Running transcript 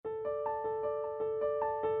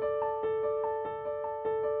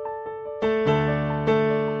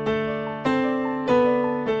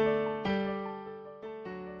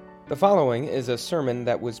The following is a sermon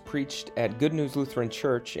that was preached at Good News Lutheran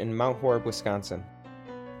Church in Mount Horeb, Wisconsin.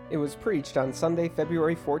 It was preached on Sunday,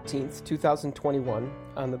 February 14th, 2021,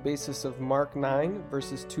 on the basis of Mark 9,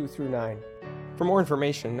 verses 2 through 9. For more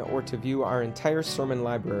information or to view our entire sermon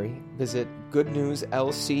library, visit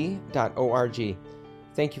goodnewslc.org.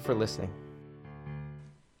 Thank you for listening.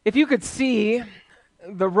 If you could see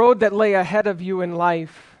the road that lay ahead of you in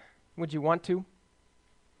life, would you want to?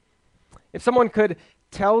 If someone could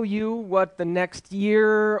tell you what the next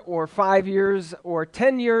year or 5 years or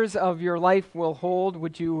 10 years of your life will hold,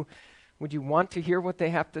 would you want to hear what they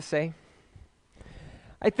have to say?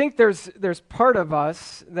 I think there's part of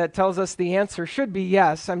us that tells us the answer should be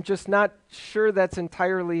yes. I'm just not sure that's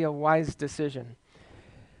entirely a wise decision.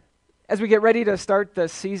 As we get ready to start the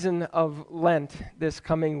season of Lent this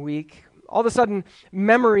coming week, all of a sudden,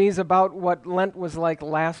 memories about what Lent was like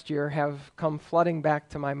last year have come flooding back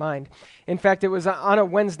to my mind. In fact, it was on a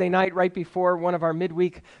Wednesday night right before one of our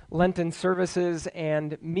midweek Lenten services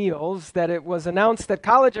and meals that it was announced that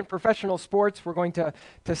college and professional sports were going to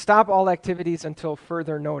stop all activities until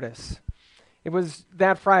further notice. It was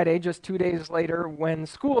that Friday, just 2 days later, when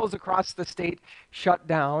schools across the state shut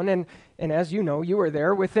down. And as you know, you were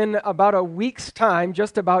there, within about a week's time,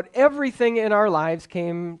 just about everything in our lives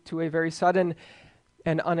came to a very sudden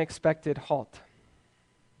and unexpected halt.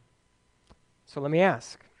 So let me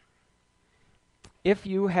ask, if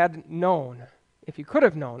you had known, if you could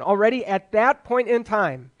have known already at that point in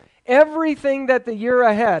time, everything that the year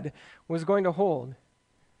ahead was going to hold,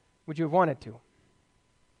 would you have wanted to?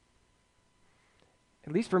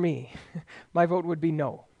 At least for me, my vote would be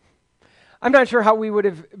no. I'm not sure how we would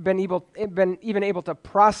have been even able to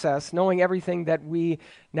process knowing everything that we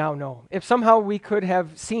now know. If somehow we could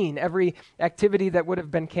have seen every activity that would have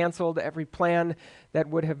been canceled, every plan that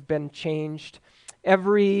would have been changed,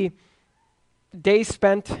 every day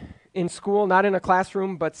spent in school, not in a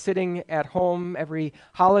classroom, but sitting at home, every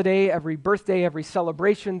holiday, every birthday, every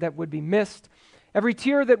celebration that would be missed, every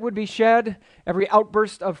tear that would be shed, every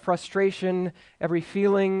outburst of frustration, every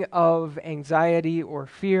feeling of anxiety or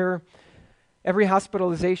fear, every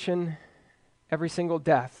hospitalization, every single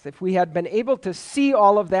death. If we had been able to see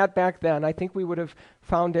all of that back then, I think we would have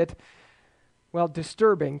found it, well,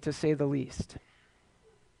 disturbing to say the least.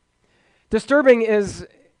 Disturbing is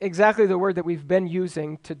exactly the word that we've been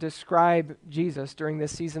using to describe Jesus during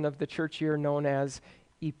this season of the church year known as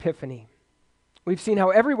Epiphany. We've seen how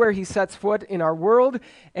everywhere he sets foot in our world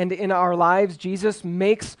and in our lives, Jesus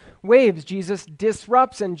makes waves, Jesus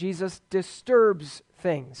disrupts, and Jesus disturbs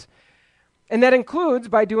things. And that includes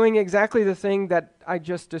by doing exactly the thing that I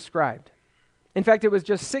just described. In fact, it was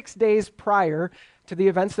just 6 days prior to the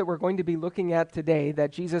events that we're going to be looking at today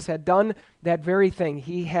that Jesus had done that very thing.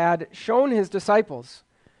 He had shown his disciples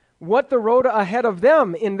what the road ahead of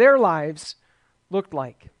them in their lives looked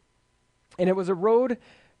like. And it was a road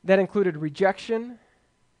that included rejection,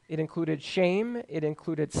 it included shame, it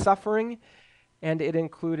included suffering, and it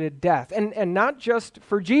included death. And not just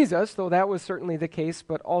for Jesus, though that was certainly the case,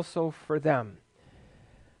 but also for them.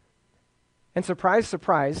 And surprise,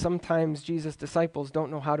 surprise, sometimes Jesus' disciples don't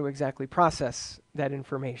know how to exactly process that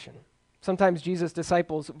information. Sometimes Jesus'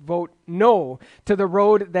 disciples vote no to the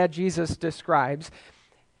road that Jesus describes.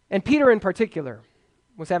 And Peter in particular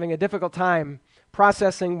was having a difficult time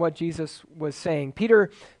processing what Jesus was saying.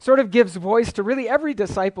 Peter sort of gives voice to really every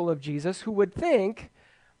disciple of Jesus who would think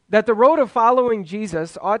that the road of following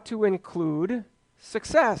Jesus ought to include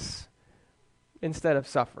success instead of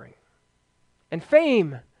suffering, and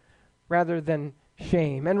fame rather than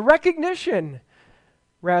shame, and recognition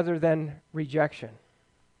rather than rejection.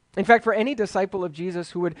 In fact, for any disciple of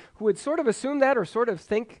Jesus who would sort of assume that or sort of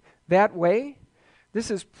think that way,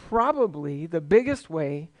 this is probably the biggest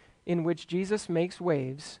way in which Jesus makes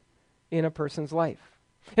waves in a person's life.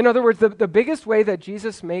 In other words, the biggest way that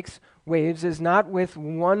Jesus makes waves is not with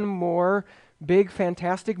one more big,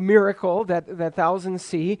 fantastic miracle that thousands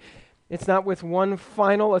see. It's not with one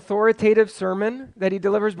final authoritative sermon that he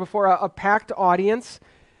delivers before a packed audience.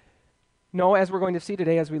 No, as we're going to see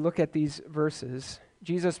today as we look at these verses,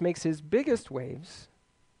 Jesus makes his biggest waves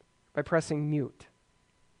by pressing mute.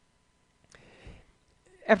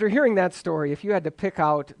 After hearing that story, if you had to pick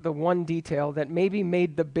out the one detail that maybe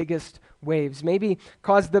made the biggest waves, maybe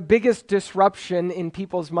caused the biggest disruption in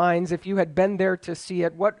people's minds, if you had been there to see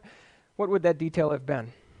it, what would that detail have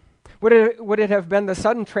been? Would it have been the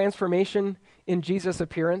sudden transformation in Jesus'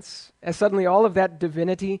 appearance, as suddenly all of that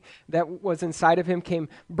divinity that was inside of him came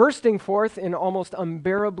bursting forth in almost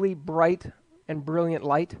unbearably bright and brilliant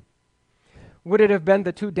light? Would it have been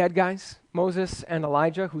the two dead guys, Moses and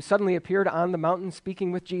Elijah, who suddenly appeared on the mountain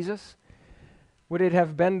speaking with Jesus? Would it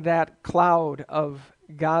have been that cloud of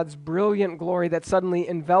God's brilliant glory that suddenly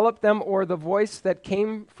enveloped them, or the voice that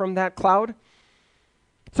came from that cloud?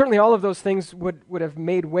 Certainly all of those things would have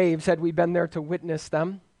made waves had we been there to witness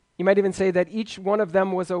them. You might even say that each one of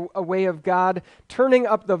them was a way of God turning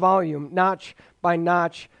up the volume, notch by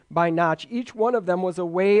notch by notch. Each one of them was a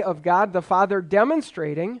way of God the Father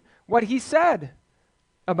demonstrating what he said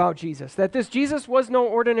about Jesus, that this Jesus was no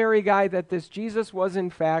ordinary guy, that this Jesus was in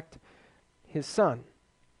fact his son.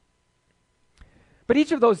 But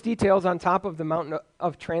each of those details on top of the mountain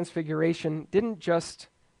of transfiguration didn't just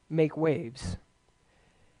make waves.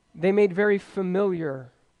 They made very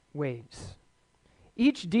familiar waves.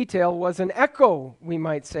 Each detail was an echo, we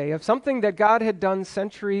might say, of something that God had done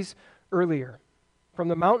centuries earlier. From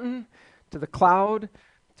the mountain to the cloud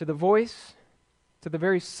to the voice to the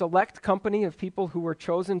very select company of people who were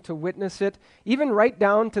chosen to witness it, even right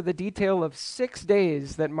down to the detail of 6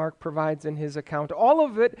 days that Mark provides in his account. All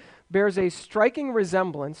of it bears a striking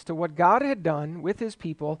resemblance to what God had done with his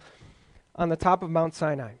people on the top of Mount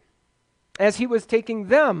Sinai, as he was taking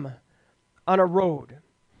them on a road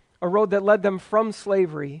that led them from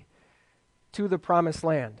slavery to the promised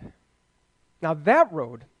land. Now that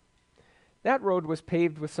road was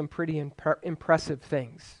paved with some pretty impressive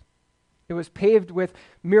things. It was paved with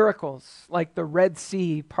miracles like the Red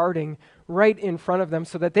Sea parting right in front of them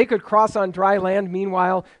so that they could cross on dry land.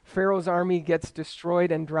 Meanwhile, Pharaoh's army gets destroyed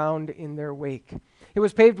and drowned in their wake. It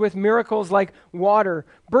was paved with miracles like water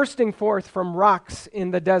bursting forth from rocks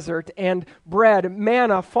in the desert and bread,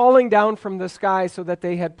 manna falling down from the sky so that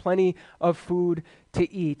they had plenty of food to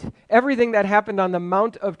eat. Everything that happened on the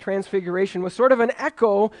Mount of Transfiguration was sort of an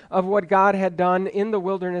echo of what God had done in the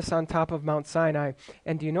wilderness on top of Mount Sinai.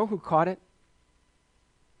 And do you know who caught it?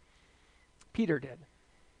 Peter did.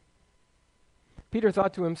 Peter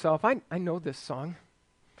thought to himself, I know this song.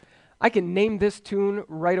 I can name this tune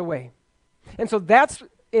right away. And so that's,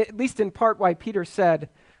 at least in part, why Peter said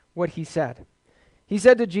what he said. He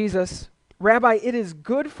said to Jesus, "Rabbi, it is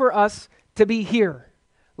good for us to be here.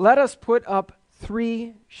 Let us put up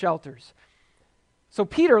 3 shelters." So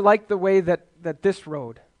Peter liked the way that this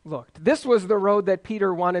road looked. This was the road that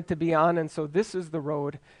Peter wanted to be on, and so this is the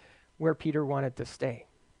road where Peter wanted to stay.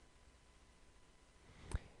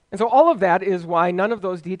 And so all of that is why none of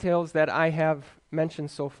those details that I have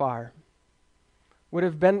mentioned so far would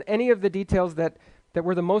have been any of the details that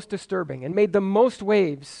were the most disturbing and made the most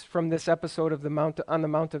waves from this episode of on the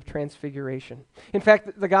Mount of Transfiguration. In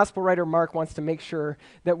fact, the gospel writer Mark wants to make sure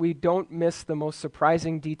that we don't miss the most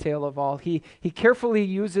surprising detail of all. He carefully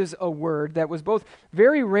uses a word that was both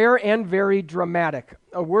very rare and very dramatic,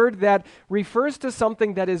 a word that refers to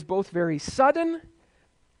something that is both very sudden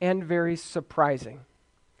and very surprising.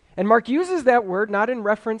 And Mark uses that word not in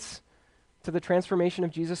reference to the transformation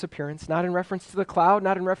of Jesus' appearance, not in reference to the cloud,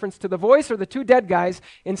 not in reference to the voice or the 2 dead guys.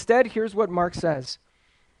 Instead, here's what Mark says.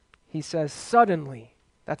 He says, suddenly,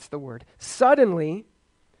 that's the word, suddenly,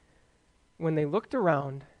 when they looked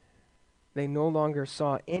around, they no longer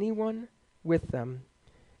saw anyone with them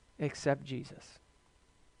except Jesus.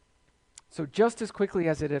 So just as quickly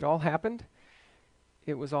as it had all happened,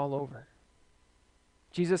 it was all over.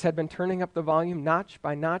 Jesus had been turning up the volume notch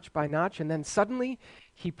by notch by notch, and then suddenly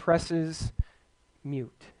he presses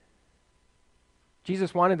mute.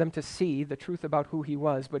 Jesus wanted them to see the truth about who he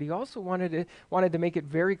was, but he also wanted to make it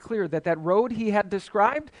very clear that road he had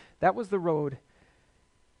described, that was the road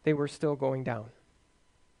they were still going down.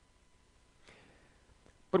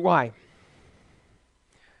 But why?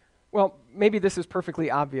 Well, maybe this is perfectly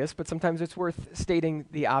obvious, but sometimes it's worth stating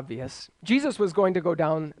the obvious. Jesus was going to go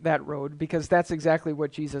down that road because that's exactly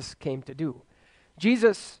what Jesus came to do.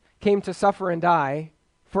 Jesus came to suffer and die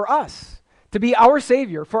for us, to be our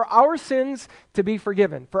Savior, for our sins to be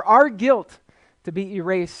forgiven, for our guilt to be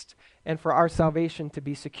erased, and for our salvation to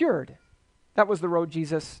be secured. That was the road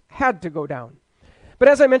Jesus had to go down. But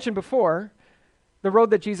as I mentioned before, the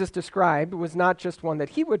road that Jesus described was not just one that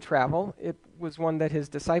he would travel, it was one that his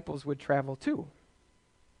disciples would travel too.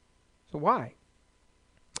 So why?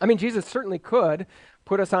 I mean, Jesus certainly could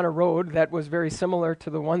put us on a road that was very similar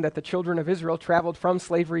to the one that the children of Israel traveled from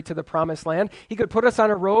slavery to the promised land. He could put us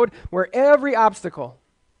on a road where every obstacle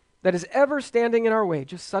that is ever standing in our way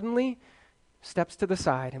just suddenly steps to the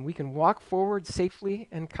side and we can walk forward safely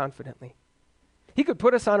and confidently. He could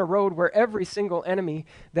put us on a road where every single enemy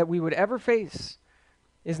that we would ever face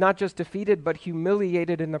is not just defeated, but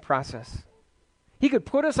humiliated in the process. He could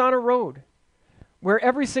put us on a road where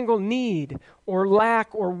every single need or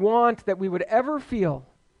lack or want that we would ever feel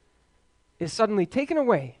is suddenly taken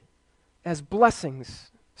away as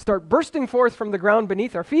blessings start bursting forth from the ground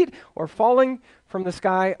beneath our feet or falling from the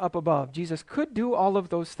sky up above. Jesus could do all of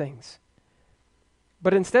those things.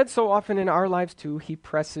 But instead, so often in our lives too, he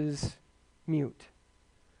presses mute.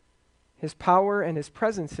 His power and his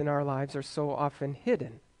presence in our lives are so often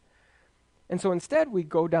hidden. And so instead, we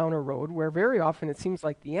go down a road where very often it seems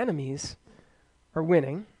like the enemies are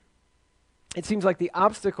winning. It seems like the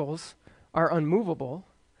obstacles are unmovable.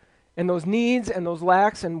 And those needs and those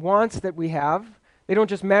lacks and wants that we have, they don't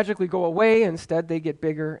just magically go away. Instead, they get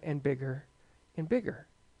bigger and bigger and bigger.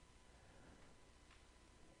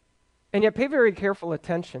 And yet pay very careful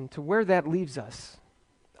attention to where that leaves us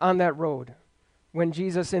on that road when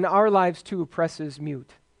Jesus in our lives too presses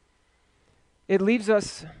mute. It leaves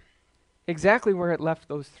us exactly where it left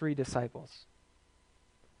those 3 disciples.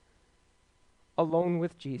 Alone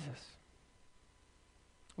with Jesus.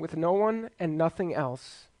 With no one and nothing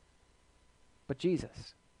else but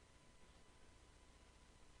Jesus.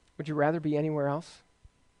 Would you rather be anywhere else?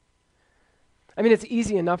 I mean, it's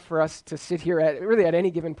easy enough for us to sit here at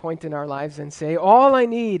any given point in our lives and say, all I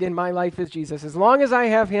need in my life is Jesus. As long as I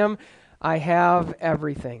have him, I have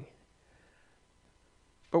everything.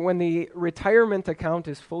 But when the retirement account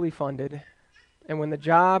is fully funded, and when the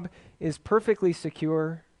job is perfectly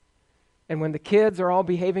secure, and when the kids are all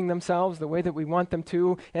behaving themselves the way that we want them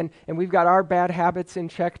to, and we've got our bad habits in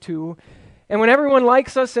check too, and when everyone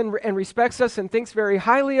likes us and respects us and thinks very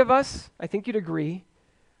highly of us, I think you'd agree,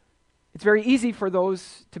 it's very easy for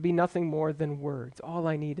those to be nothing more than words. All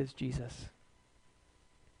I need is Jesus.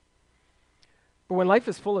 But when life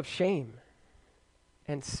is full of shame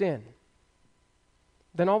and sin,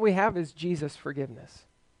 then all we have is Jesus' forgiveness.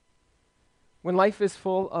 When life is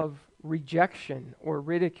full of rejection or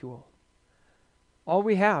ridicule, all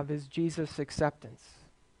we have is Jesus' acceptance.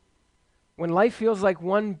 When life feels like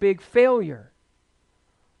one big failure,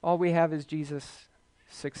 all we have is Jesus'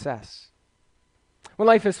 success. When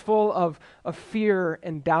life is full of fear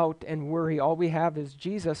and doubt and worry, all we have is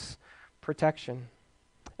Jesus' protection.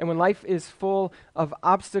 And when life is full of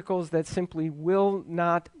obstacles that simply will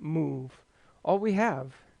not move, all we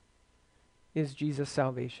have is Jesus'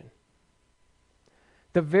 salvation.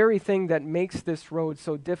 The very thing that makes this road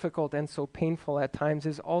so difficult and so painful at times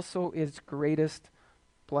is also its greatest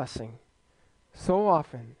blessing. So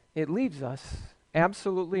often, it leaves us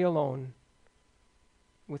absolutely alone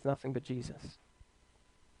with nothing but Jesus.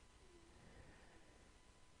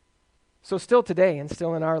 So still today and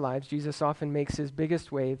still in our lives, Jesus often makes his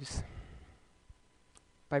biggest waves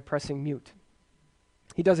by pressing mute.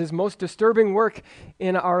 He does his most disturbing work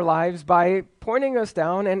in our lives by pointing us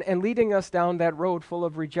down and leading us down that road full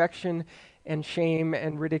of rejection and shame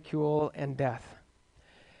and ridicule and death.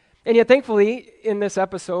 And yet, thankfully, in this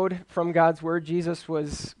episode from God's Word, Jesus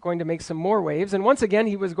was going to make some more waves, and once again,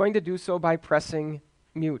 he was going to do so by pressing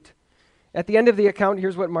mute. At the end of the account,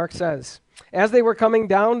 here's what Mark says. As they were coming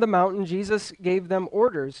down the mountain, Jesus gave them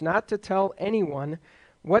orders not to tell anyone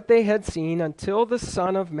what they had seen until the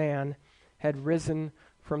Son of Man had risen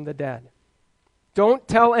from the dead. Don't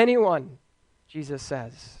tell anyone, Jesus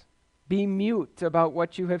says. Be mute about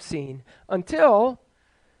what you have seen until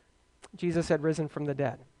Jesus had risen from the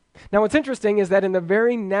dead. Now, what's interesting is that in the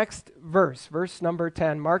very next verse, verse number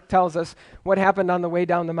 10, Mark tells us what happened on the way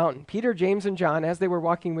down the mountain. Peter, James, and John, as they were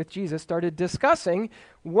walking with Jesus, started discussing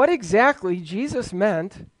what exactly Jesus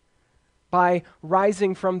meant by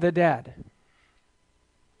rising from the dead.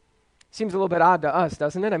 Seems a little bit odd to us,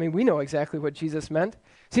 doesn't it? I mean, we know exactly what Jesus meant.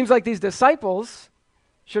 Seems like these disciples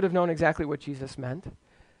should have known exactly what Jesus meant.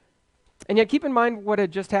 And yet keep in mind what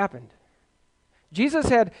had just happened. Jesus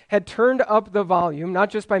had turned up the volume, not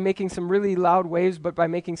just by making some really loud waves, but by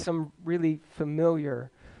making some really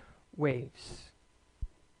familiar waves.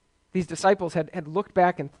 These disciples had looked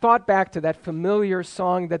back and thought back to that familiar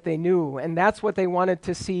song that they knew, and that's what they wanted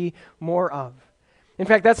to see more of. In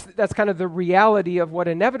fact, that's kind of the reality of what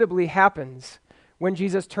inevitably happens when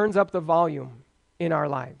Jesus turns up the volume in our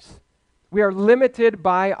lives. We are limited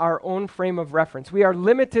by our own frame of reference. We are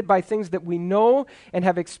limited by things that we know and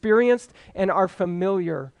have experienced and are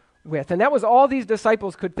familiar with. And that was all these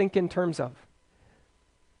disciples could think in terms of.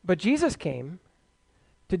 But Jesus came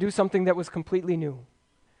to do something that was completely new,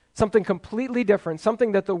 something completely different,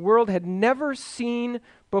 something that the world had never seen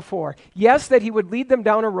before. Yes, that he would lead them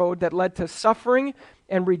down a road that led to suffering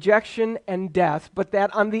and rejection and death, but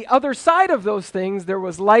that on the other side of those things, there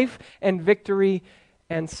was life and victory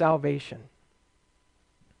and salvation.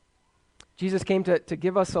 Jesus came to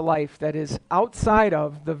give us a life that is outside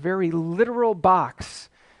of the very literal box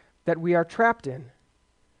that we are trapped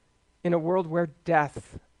in a world where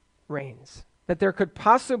death reigns. That there could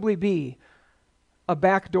possibly be a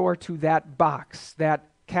back door to that box, that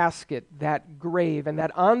casket, that grave, and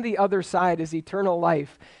that on the other side is eternal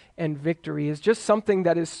life and victory is just something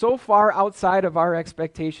that is so far outside of our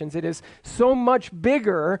expectations. It is so much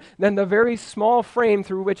bigger than the very small frame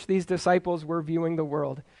through which these disciples were viewing the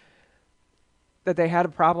world that they had a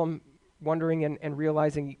problem wondering and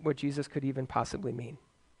realizing what Jesus could even possibly mean.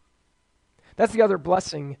 That's the other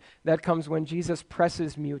blessing that comes when Jesus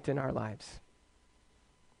presses mute in our lives.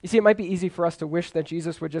 You see, it might be easy for us to wish that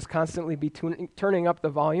Jesus would just constantly be turning up the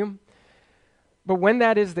volume. But when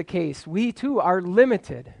that is the case, we too are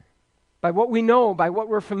limited by what we know, by what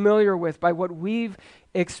we're familiar with, by what we've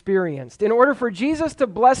experienced. In order for Jesus to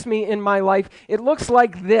bless me in my life, it looks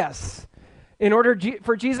like this. In order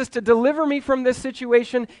for Jesus to deliver me from this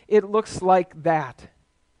situation, it looks like that.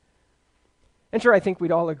 And sure, I think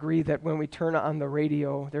we'd all agree that when we turn on the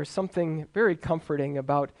radio, there's something very comforting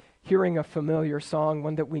about hearing a familiar song,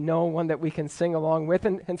 one that we know, one that we can sing along with.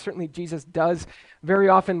 And certainly Jesus does very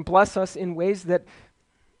often bless us in ways that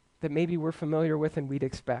maybe we're familiar with and we'd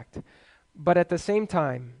expect. But at the same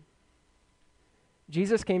time,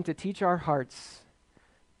 Jesus came to teach our hearts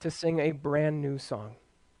to sing a brand new song,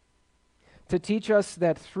 to teach us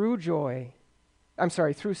that through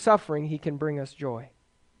suffering, he can bring us joy,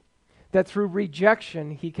 that through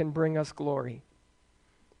rejection, he can bring us glory,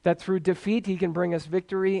 that through defeat, he can bring us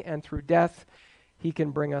victory, and through death, he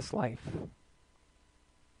can bring us life.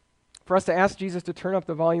 For us to ask Jesus to turn up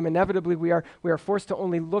the volume, inevitably we are forced to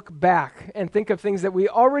only look back and think of things that we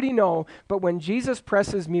already know, but when Jesus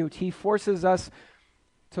presses mute, he forces us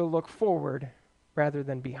to look forward rather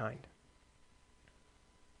than behind.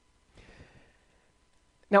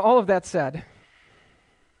 Now, all of that said,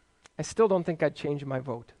 I still don't think I'd change my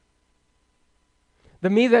vote. The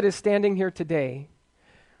me that is standing here today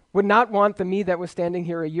would not want the me that was standing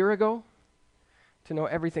here a year ago to know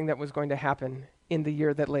everything that was going to happen in the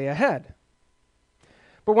year that lay ahead.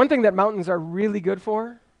 But one thing that mountains are really good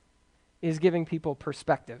for is giving people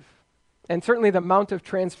perspective. And certainly the Mount of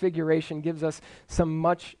Transfiguration gives us some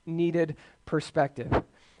much needed perspective.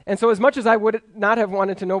 And so as much as I would not have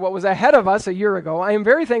wanted to know what was ahead of us a year ago, I am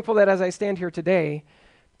very thankful that as I stand here today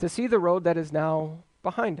to see the road that is now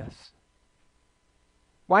behind us.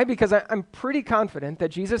 Why? Because I'm pretty confident that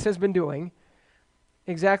Jesus has been doing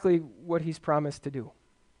exactly what he's promised to do.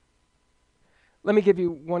 Let me give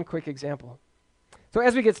you one quick example. So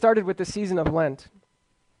as we get started with the season of Lent,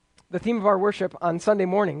 the theme of our worship on Sunday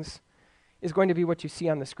mornings is going to be what you see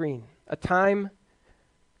on the screen, a time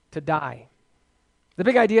to die. The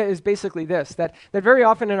big idea is basically this, that very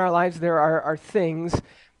often in our lives there are things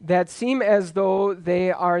that seem as though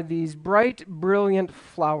they are these bright, brilliant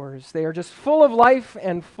flowers. They are just full of life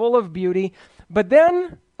and full of beauty, but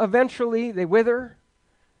then eventually they wither,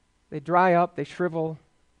 they dry up, they shrivel,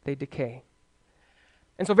 they decay.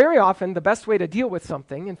 And so very often the best way to deal with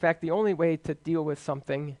something, in fact the only way to deal with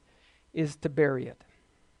something, is to bury it,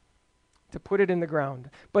 to put it in the ground.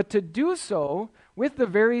 But to do so with the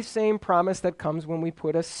very same promise that comes when we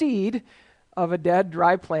put a seed of a dead,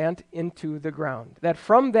 dry plant into the ground, that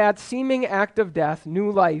from that seeming act of death,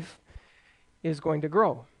 new life is going to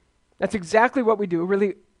grow. That's exactly what we do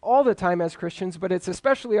really all the time as Christians, but it's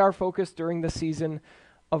especially our focus during the season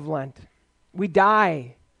of Lent. We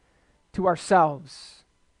die to ourselves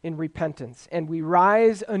in repentance, and we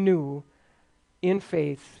rise anew in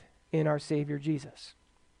faith in our Savior Jesus.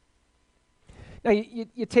 Now,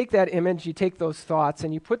 you take that image, you take those thoughts,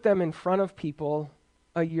 and you put them in front of people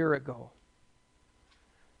a year ago,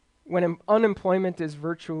 when unemployment is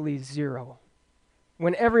virtually zero,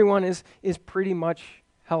 when everyone is pretty much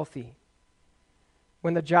healthy,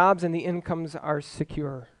 when the jobs and the incomes are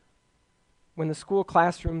secure, when the school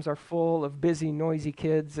classrooms are full of busy, noisy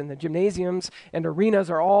kids, and the gymnasiums and arenas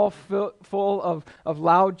are all full of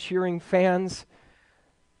loud, cheering fans,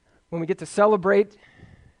 when we get to celebrate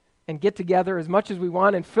and get together as much as we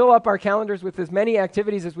want and fill up our calendars with as many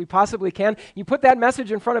activities as we possibly can. You put that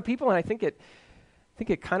message in front of people, and I think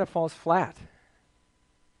it kind of falls flat.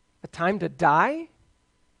 A time to die?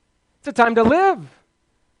 It's a time to live,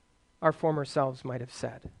 our former selves might have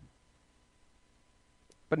said.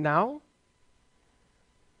 But now,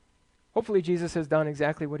 hopefully Jesus has done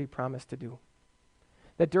exactly what he promised to do.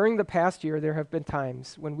 That during the past year, there have been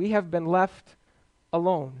times when we have been left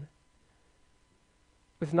alone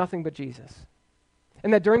with nothing but Jesus.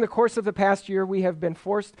 And that during the course of the past year, we have been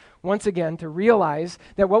forced once again to realize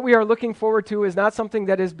that what we are looking forward to is not something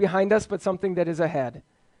that is behind us, but something that is ahead.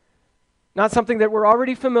 Not something that we're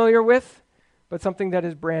already familiar with, but something that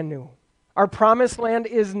is brand new. Our promised land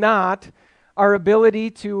is not our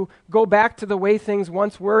ability to go back to the way things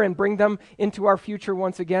once were and bring them into our future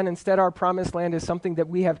once again. Instead, our promised land is something that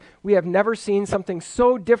we have never seen, something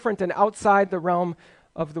so different and outside the realm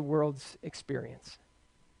of the world's experience.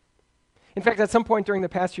 In fact, at some point during the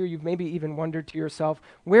past year, you've maybe even wondered to yourself,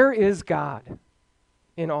 where is God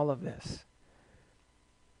in all of this?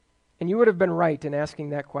 And you would have been right in asking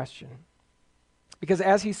that question. Because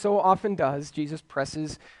as he so often does, Jesus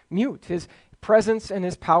presses mute. His presence and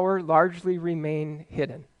his power largely remain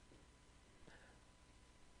hidden.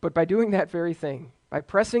 But by doing that very thing, by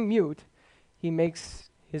pressing mute, he makes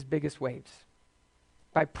his biggest waves.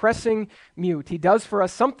 By pressing mute, he does for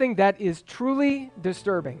us something that is truly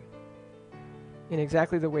disturbing in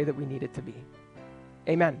exactly the way that we need it to be.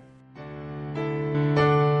 Amen.